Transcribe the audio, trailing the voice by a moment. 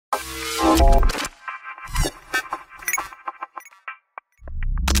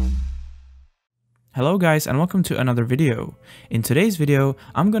Hello guys and welcome to another video. In today's video,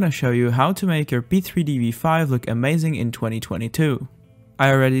 I'm gonna show you how to make your P3Dv5 look amazing in 2022. I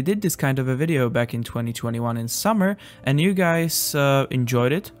already did this kind of a video back in 2021 in summer and you guys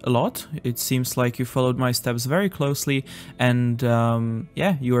enjoyed it a lot. It seems like you followed my steps very closely and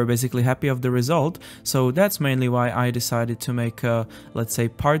yeah, you were basically happy of the result. So that's mainly why I decided to make let's say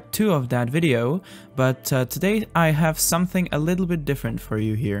part 2 of that video. But today I have something a little bit different for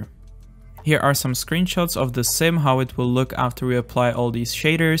you here. Here are some screenshots of the sim, how it will look after we apply all these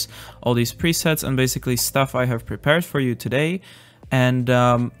shaders, all these presets and basically stuff I have prepared for you today. And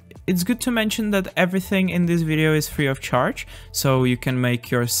it's good to mention that everything in this video is free of charge, so you can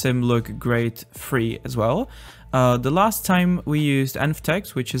make your sim look great free as well. The last time we used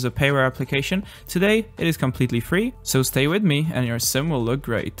Phanteks, which is a payware application. Today it is completely free, so stay with me and your sim will look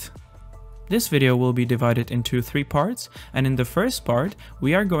great. This video will be divided into 3 parts, and in the first part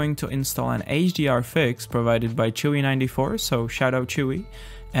we are going to install an HDR Fix provided by Chewy94, so shout out Chewy.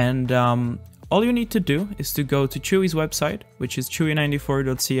 And all you need to do is to go to Chewy's website, which is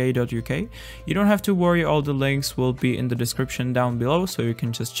chewy94.ca.uk. You don't have to worry, all the links will be in the description down below, so you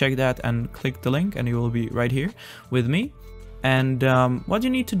can just check that and click the link and you will be right here with me. And what you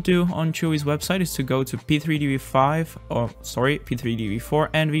need to do on Chewy's website is to go to P3Dv4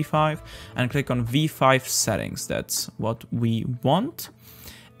 and V5 and click on V5 Settings. That's what we want.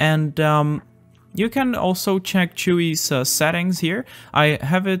 And you can also check Chewy's settings here. I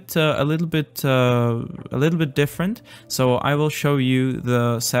have it a little bit different, so I will show you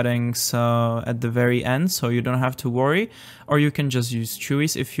the settings at the very end, so you don't have to worry. Or you can just use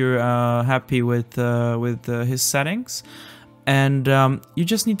Chewy's if you're happy with his settings. And you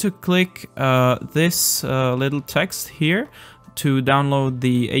just need to click this little text here to download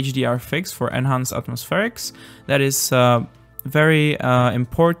the HDR Fix for enhanced atmospherics. That is very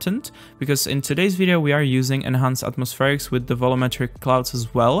important, because in today's video we are using enhanced atmospherics with the volumetric clouds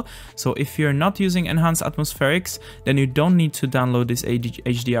as well. So if you're not using enhanced atmospherics, then you don't need to download this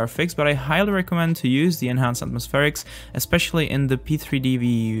HDR Fix, but I highly recommend to use the enhanced atmospherics, especially in the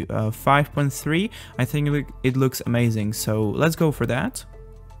P3Dv5.3. I think it looks amazing, so let's go for that.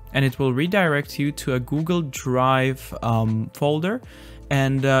 And it will redirect you to a Google Drive folder,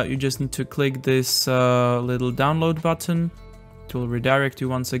 and you just need to click this little download button. It will redirect you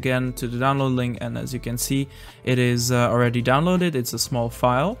once again to the download link, and as you can see, it is already downloaded. It's a small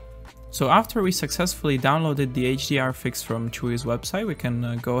file. So after we successfully downloaded the HDR Fix from Chewy's website, we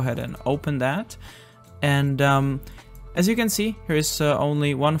can go ahead and open that. And as you can see, here is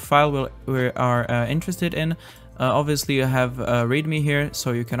only one file we are interested in. Obviously you have README here,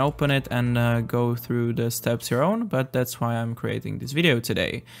 so you can open it and go through the steps your own, but that's why I'm creating this video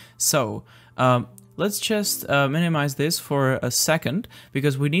today. So let's just minimize this for a second,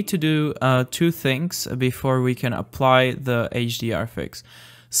 because we need to do 2 things before we can apply the HDR Fix.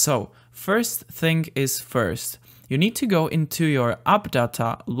 So first thing is first, you need to go into your app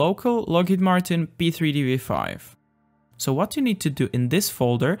data local Lockheed Martin P3Dv5. So what you need to do in this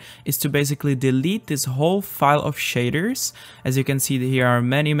folder is to basically delete this whole file of shaders. As you can see, here are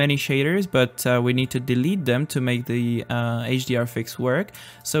many shaders, but we need to delete them to make the HDR Fix work.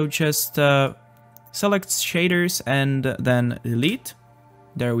 So just select shaders and then delete.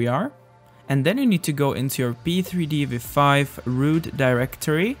 There we are. And then you need to go into your P3Dv5 root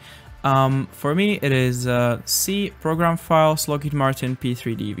directory. For me, it is C program files Lockheed Martin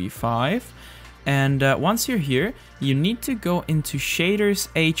P3Dv5. And once you're here, you need to go into shaders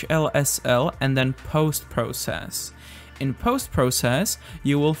HLSL and then post-process. In post-process,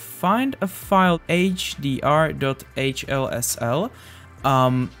 you will find a file HDR.HLSL.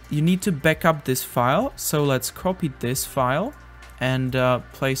 You need to back up this file, so let's copy this file and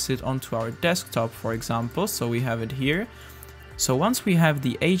place it onto our desktop, for example, so we have it here. So once we have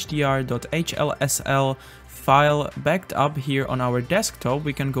the HDR.HLSL file backed up here on our desktop,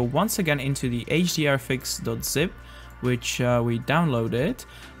 we can go once again into the hdrfix.zip, which we downloaded,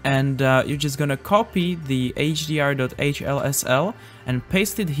 and you're just gonna copy the hdr.HLSL and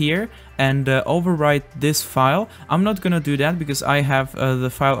paste it here and overwrite this file. I'm not gonna do that because I have the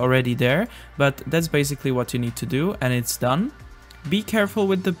file already there, but that's basically what you need to do, and it's done. Be careful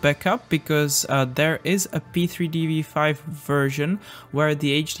with the backup, because there is a P3Dv5 version where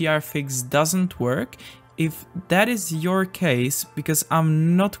the HDR Fix doesn't work. if that is your case, because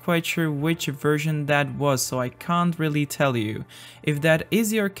I'm not quite sure which version that was, so I can't really tell you. If that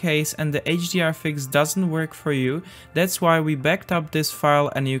is your case and the HDR Fix doesn't work for you, that's why we backed up this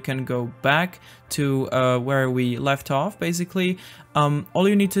file, and you can go back to where we left off, basically. All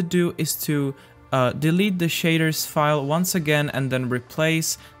you need to do is to delete the shaders file once again and then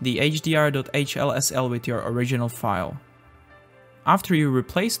replace the hdr.hlsl with your original file. After you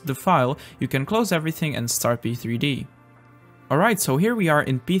replace the file, you can close everything and start P3D. Alright, so here we are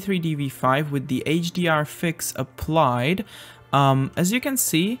in P3Dv5 with the HDR Fix applied. As you can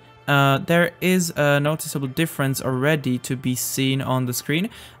see, there is a noticeable difference already to be seen on the screen.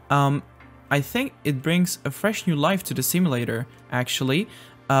 I think it brings a fresh new life to the simulator, actually.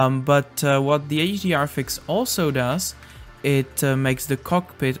 But what the HDR Fix also does, it makes the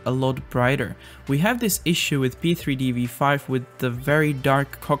cockpit a lot brighter. We have this issue with P3Dv5 with the very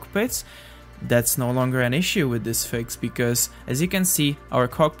dark cockpits. That's no longer an issue with this fix, because as you can see, our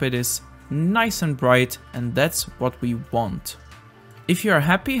cockpit is nice and bright, and that's what we want. If you are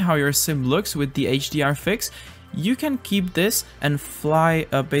happy how your sim looks with the HDR Fix, you can keep this and fly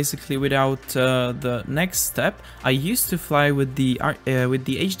basically without the next step. I used to fly with the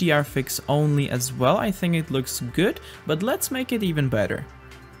HDR Fix only as well. I think it looks good, but let's make it even better.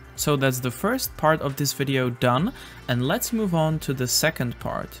 So that's the first part of this video done, and let's move on to the second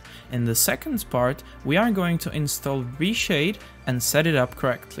part. In the second part, we are going to install ReShade and set it up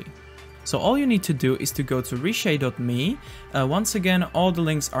correctly. So all you need to do is to go to reshade.me. Once again, all the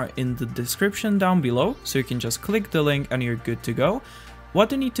links are in the description down below, so you can just click the link and you're good to go.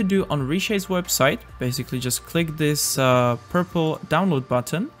 What you need to do on ReShade's website, basically just click this purple download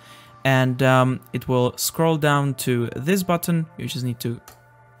button, and it will scroll down to this button. You just need to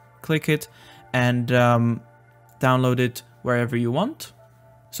click it and download it wherever you want.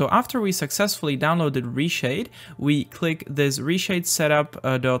 So after we successfully downloaded ReShade, we click this ReShade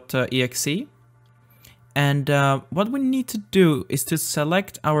setup.exe, and what we need to do is to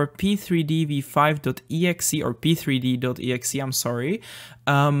select our P3Dv5.exe or P3D.exe, I'm sorry.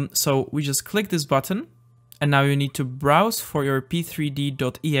 So we just click this button, and now you need to browse for your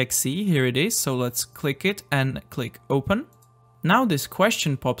P3D.exe. Here it is, so let's click it and click open. Now this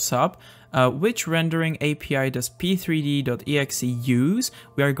question pops up. Which rendering API does P3D.exe use?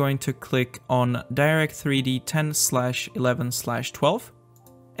 We are going to click on Direct3D 10/11/12.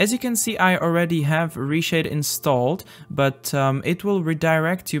 As you can see, I already have ReShade installed, but it will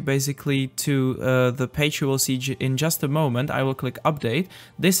redirect you basically to the page you will see in just a moment. I will click update.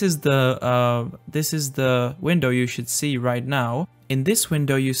 This is the window you should see right now. In this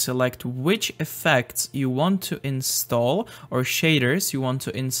window, you select which effects you want to install or shaders you want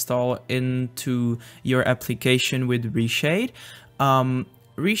to install into your application with ReShade.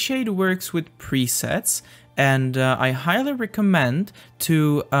 ReShade works with presets, and I highly recommend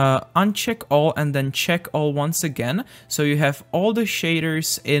to uncheck all and then check all once again, so you have all the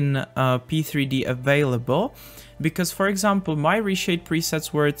shaders in P3D available. Because, for example, my ReShade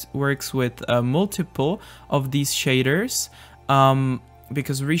presets works with multiple of these shaders.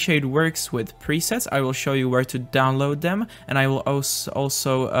 Because ReShade works with presets, I will show you where to download them, and I will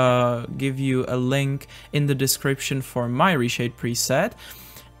also give you a link in the description for my ReShade preset.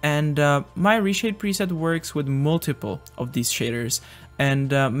 And my ReShade preset works with multiple of these shaders,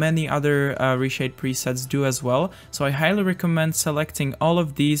 and many other ReShade presets do as well. So I highly recommend selecting all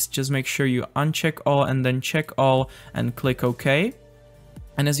of these. Just make sure you uncheck all and then check all and click OK.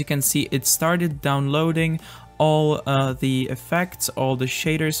 And as you can see, it started downloading all the effects, all the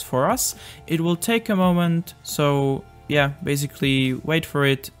shaders for us. It will take a moment, so yeah, basically wait for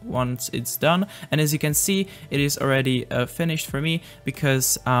it once it's done. And as you can see, it is already finished for me,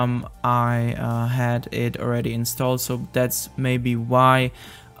 because I had it already installed, so that's maybe why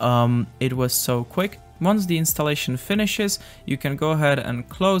it was so quick. Once the installation finishes, you can go ahead and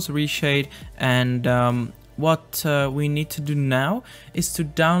close ReShade, and what we need to do now is to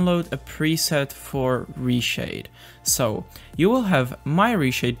download a preset for ReShade. So you will have my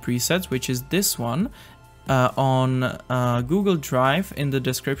ReShade presets, which is this one, on Google Drive. In the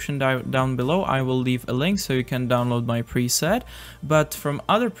description down below, I will leave a link so you can download my preset. But from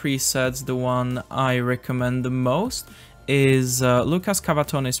other presets, the one I recommend the most is Lucas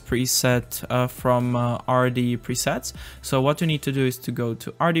Cavatoni's preset from RD Presets. So what you need to do is to go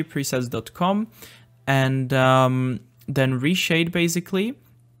to rdpresets.com, and then ReShade basically,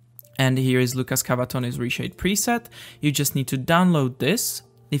 and here is Lucas Cavatoni's ReShade preset. You just need to download this,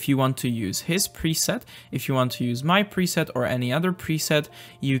 if you want to use his preset. If you want to use my preset or any other preset,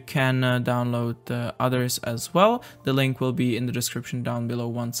 you can download the others as well. The link will be in the description down below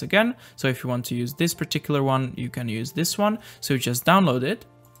once again. So if you want to use this particular one, you can use this one. So just download it.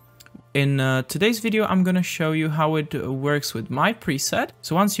 In today's video, I'm gonna show you how it works with my preset.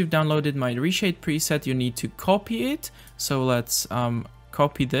 So once you've downloaded my ReShade preset, you need to copy it. So let's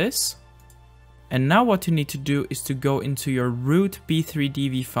copy this. And now what you need to do is to go into your root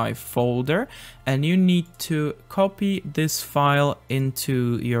P3Dv5 folder, and you need to copy this file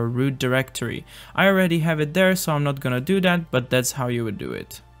into your root directory. I already have it there, so I'm not gonna do that, but that's how you would do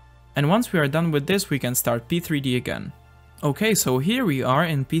it. And once we are done with this, we can start P3D again. Okay, so here we are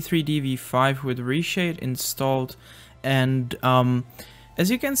in P3Dv5 with ReShade installed, and as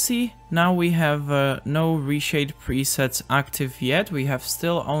you can see, now we have no ReShade presets active yet. We have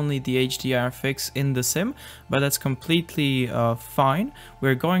still only the HDR Fix in the sim, but that's completely fine.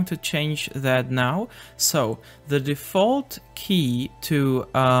 We're going to change that now. So the default key to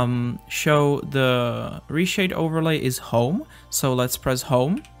show the ReShade overlay is home. So let's press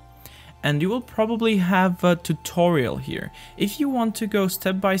home. And you will probably have a tutorial here. If you want to go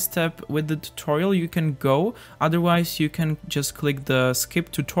step by step with the tutorial, you can go. Otherwise, you can just click the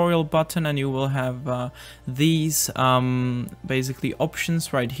skip tutorial button and you will have these basically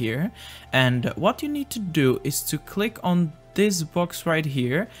options right here. And what you need to do is to click on this box right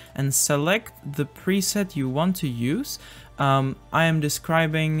here and select the preset you want to use. I am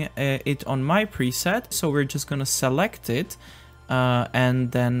describing it on my preset, so we're just gonna select it.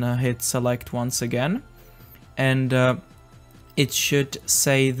 And then hit select once again, and it should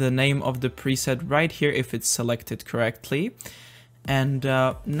say the name of the preset right here if it's selected correctly. And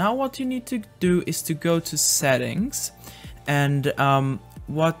now what you need to do is to go to settings, and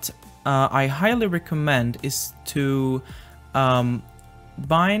what I highly recommend is to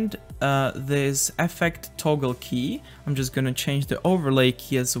bind this effect toggle key. I'm just gonna change the overlay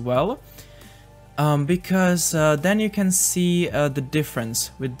key as well. Because then you can see the difference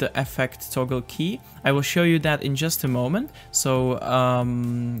with the effect toggle key. I will show you that in just a moment. So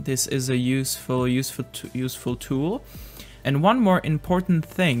this is a useful tool. And one more important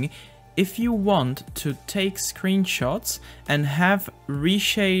thing, if you want to take screenshots and have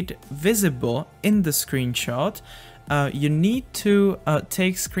ReShade visible in the screenshot, you need to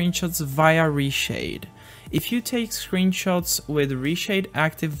take screenshots via ReShade. If you take screenshots with ReShade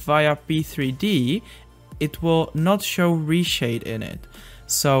active via P3D, it will not show ReShade in it.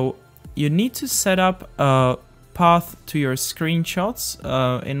 So you need to set up a path to your screenshots.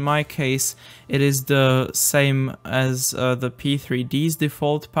 In my case, it is the same as the P3D's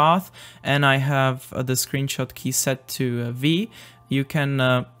default path, and I have the screenshot key set to V. You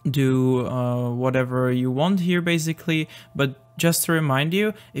can do whatever you want here basically, but just to remind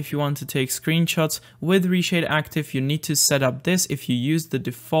you, if you want to take screenshots with ReShade active, you need to set up this. If you use the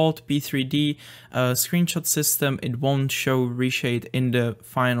default P3D screenshot system, it won't show ReShade in the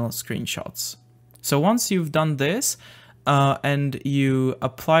final screenshots. So once you've done this, and you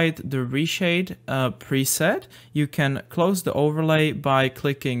applied the ReShade preset, you can close the overlay by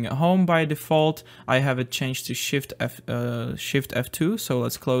clicking home by default. I have it changed to Shift F2, so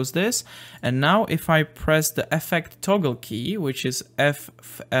let's close this. And now if I press the effect toggle key, which is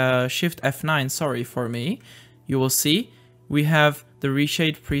Shift F9, sorry for me, you will see we have the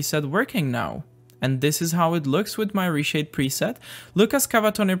ReShade preset working now. And this is how it looks with my ReShade preset. Lucas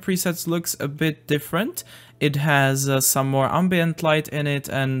Cavatoni presets looks a bit different. It has some more ambient light in it,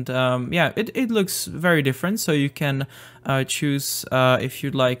 and yeah, it looks very different. So you can choose if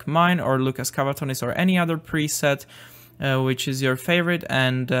you'd like mine or Lucas Cavatoni's or any other preset, which is your favorite,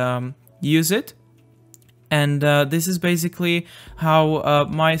 and use it. And this is basically how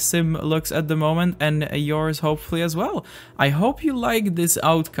my sim looks at the moment, and yours hopefully as well. I hope you like this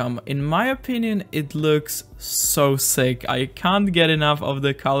outcome. In my opinion, it looks so sick. I can't get enough of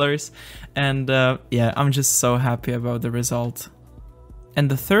the colors, and yeah, I'm just so happy about the result.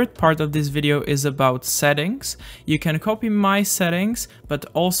 And the third part of this video is about settings. You can copy my settings, but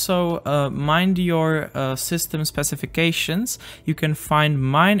also mind your system specifications. You can find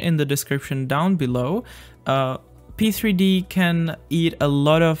mine in the description down below. P3D can eat a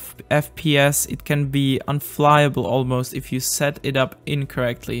lot of FPS. It can be unflyable almost if you set it up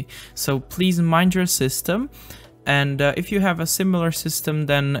incorrectly. So please mind your system. And if you have a similar system,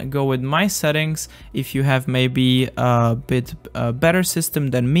 then go with my settings. If you have maybe a bit better system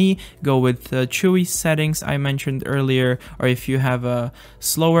than me, go with Chewy's settings I mentioned earlier. Or if you have a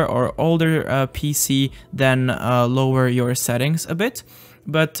slower or older PC, then lower your settings a bit.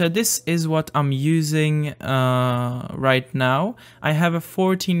 But this is what I'm using right now. I have a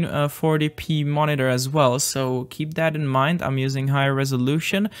 1440p monitor as well, so keep that in mind. I'm using higher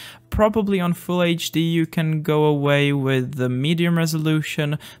resolution. Probably on Full HD you can go away with the medium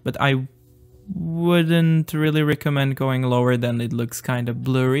resolution, but I wouldn't really recommend going lower than it looks kind of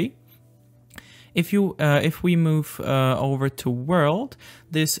blurry. If we move over to world,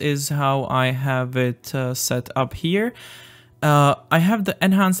 this is how I have it set up here. I have the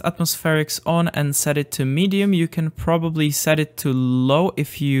enhanced atmospherics on and set it to medium. You can probably set it to low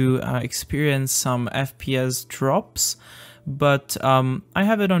if you experience some FPS drops. But I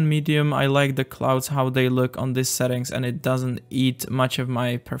have it on medium. I like the clouds, how they look on these settings, and it doesn't eat much of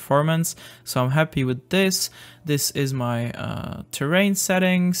my performance, so I'm happy with this. This is my terrain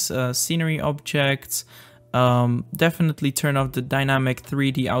settings, scenery objects. Definitely turn off the dynamic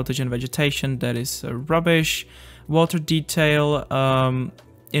 3D outage and vegetation, that is rubbish. Water detail,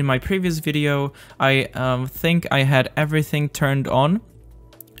 in my previous video I think I had everything turned on,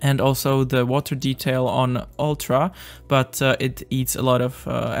 and also the water detail on ultra, but it eats a lot of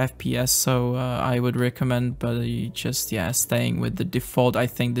FPS, so I would recommend just staying with the default. I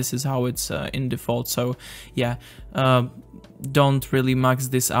think this is how it's in default, so yeah, don't really max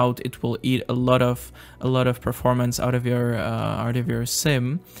this out. It will eat a lot of performance out of your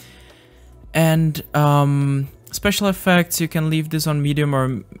sim. And special effects, you can leave this on medium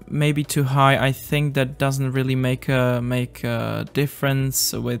or maybe too high. I think that doesn't really make a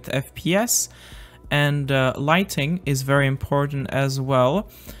difference with FPS. And lighting is very important as well.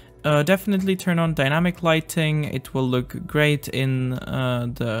 Definitely turn on dynamic lighting. It will look great in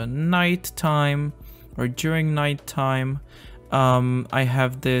the night time or during night time. I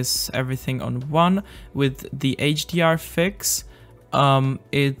have this everything on 1 with the HDR Fix.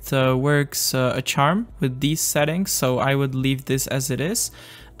 It works a charm with these settings, so I would leave this as it is.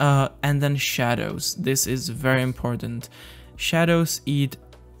 And then shadows, this is very important. Shadows eat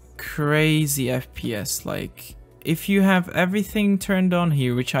crazy FPS. Like, if you have everything turned on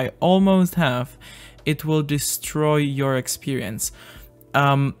here, which I almost have, it will destroy your experience.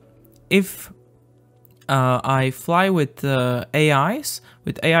 If I fly with AIs,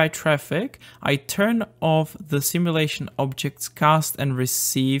 with AI traffic, I turn off the simulation objects cast and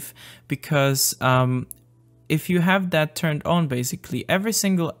receive, because if you have that turned on, basically every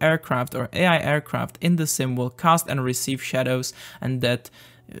single aircraft or AI aircraft in the sim will cast and receive shadows, and that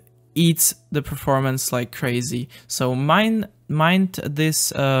eats the performance like crazy. So mind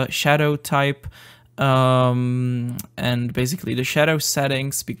this shadow type, and basically the shadow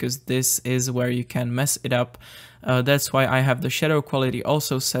settings, because this is where you can mess it up. That's why I have the shadow quality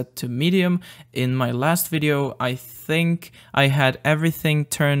also set to medium. In my last video, I think I had everything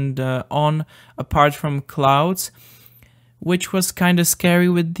turned on apart from clouds, which was kind of scary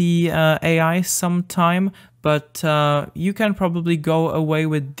with the AI sometime. But you can probably go away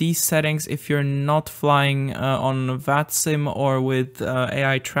with these settings if you're not flying on VATSIM or with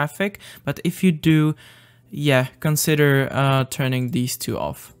AI traffic. But if you do, yeah, consider turning these two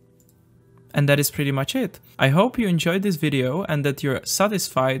off. And that is pretty much it. I hope you enjoyed this video and that you're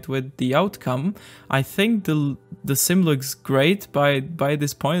satisfied with the outcome. I think the sim looks great by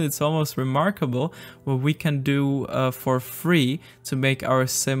this point. It's almost remarkable what we can do for free to make our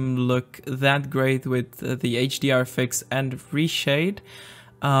sim look that great with the HDR Fix and ReShade.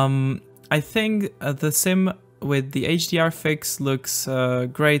 I think the sim with the HDR Fix looks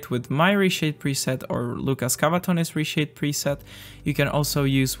great with my ReShade preset or Lucas Cavatoni's ReShade preset. You can also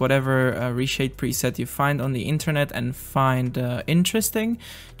use whatever ReShade preset you find on the internet and find interesting.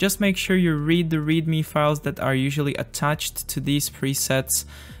 Just make sure you read the README files that are usually attached to these presets,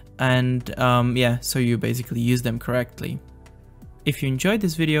 and yeah, so you basically use them correctly. If you enjoyed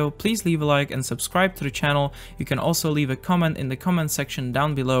this video, please leave a like and subscribe to the channel. You can also leave a comment in the comment section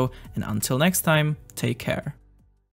down below, and until next time, take care.